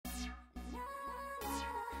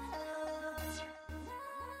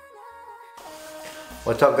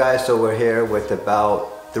What's up guys, so we're here with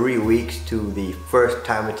about 3 weeks to the first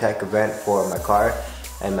Time Attack event for my car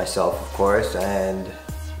and myself of course, and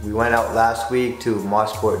we went out last week to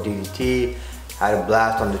Mosport DDT, had a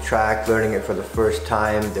blast on the track, learning it for the first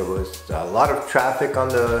time. There was a lot of traffic on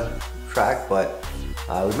the track, but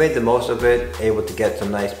we made the most of it, able to get some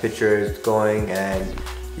nice pictures going, and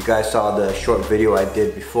you guys saw the short video I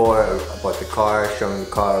did before about the car, showing the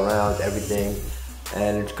car around, everything.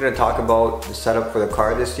 And I'm just going to talk about the setup for the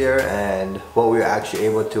car this year and what we were actually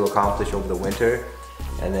able to accomplish over the winter.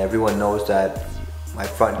 And everyone knows that my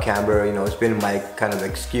front camber, you know, it's been my kind of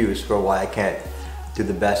excuse for why I can't do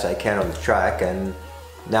the best I can on the track. And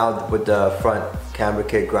now with the front camber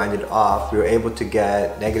kit grinded off, we were able to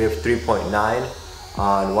get negative 3.9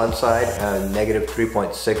 on one side and negative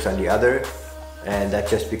 3.6 on the other. And that's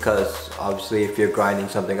just because obviously if you're grinding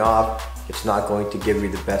something off, it's not going to give you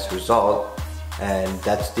the best result. And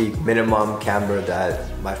that's the minimum camber that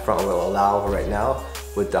my front will allow right now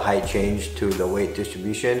with the height change to the weight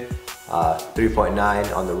distribution.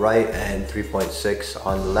 3.9 on the right and 3.6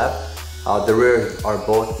 on the left. The rear are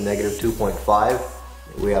both negative 2.5.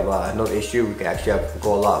 We have no issue. We can actually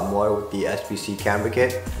go a lot more with the SBC camber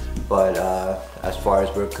kit, but as far as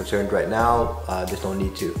we're concerned right now, there's no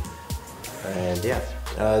need to. And yeah,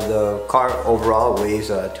 the car overall weighs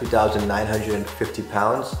 2,950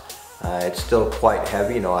 pounds. It's still quite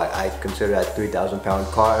heavy, you know, I consider that 3,000 pound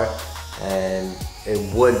car, and it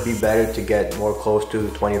would be better to get more close to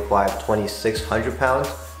 2,600 pounds,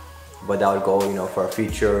 but that would go, you know, for a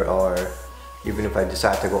feature, or even if I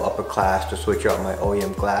decide to go upper class to switch out my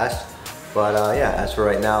OEM glass. But yeah, as for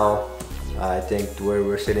right now, I think where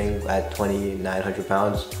we're sitting at 2,900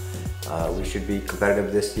 pounds, we should be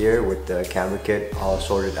competitive this year with the camber kit all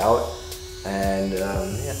sorted out. And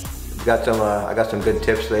yeah. I got some good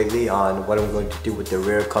tips lately on what I'm going to do with the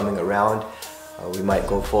rear coming around. We might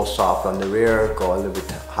go full soft on the rear, go a little bit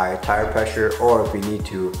higher tire pressure, or if we need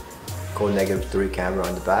to, go -3 camber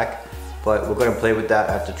on the back. But we're going to play with that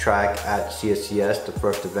at the track at CSCS, the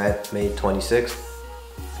first event, May 26th.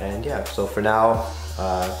 And yeah, so for now,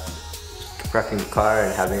 just prepping the car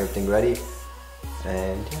and having everything ready.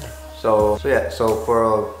 And yeah. So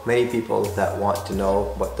for many people that want to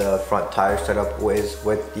know what the front tire setup is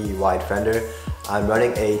with the wide fender, I'm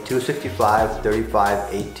running a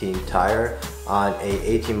 265/35/18 tire on a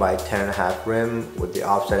 18 by 10.5 rim with the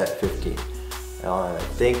offset at 15. I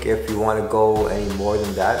think if you want to go any more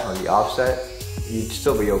than that on the offset, you'd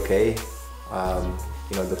still be okay.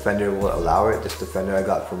 You know, the fender will allow it. This is the fender I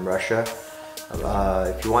got from Russia.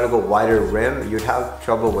 If you want to go wider rim, you'd have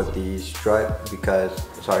trouble with the strut because,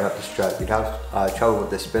 sorry, not the strut, you'd have trouble with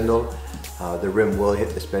the spindle. The rim will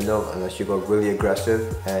hit the spindle unless you go really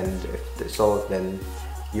aggressive, and if so, then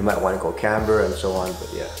you might want to go camber and so on, but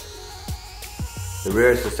yeah. The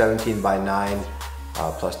rear is the 17 by 9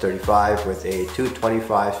 plus 35 with a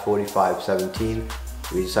 225/45/17.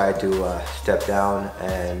 We decided to step down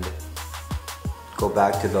and go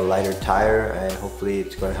back to the lighter tire, and hopefully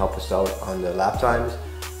it's going to help us out on the lap times.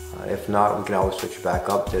 If not, we can always switch back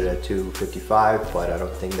up to the 255, but I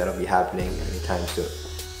don't think that'll be happening anytime soon.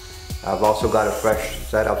 I've also got a fresh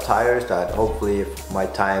set of tires that hopefully, if my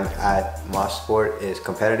time at Mosport is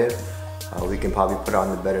competitive, we can probably put on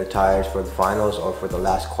the better tires for the finals or for the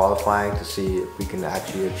last qualifying to see if we can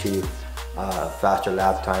actually achieve faster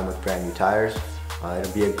lap time with brand new tires.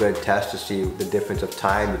 It'll be a good test to see the difference of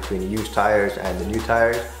time between used tires and the new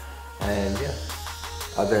tires. And yeah,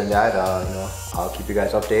 other than that, you know, I'll keep you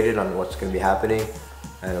guys updated on what's going to be happening.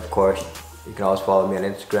 And of course, you can always follow me on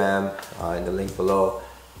Instagram in the link below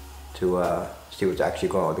to see what's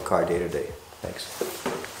actually going on with the car day to day. Thanks.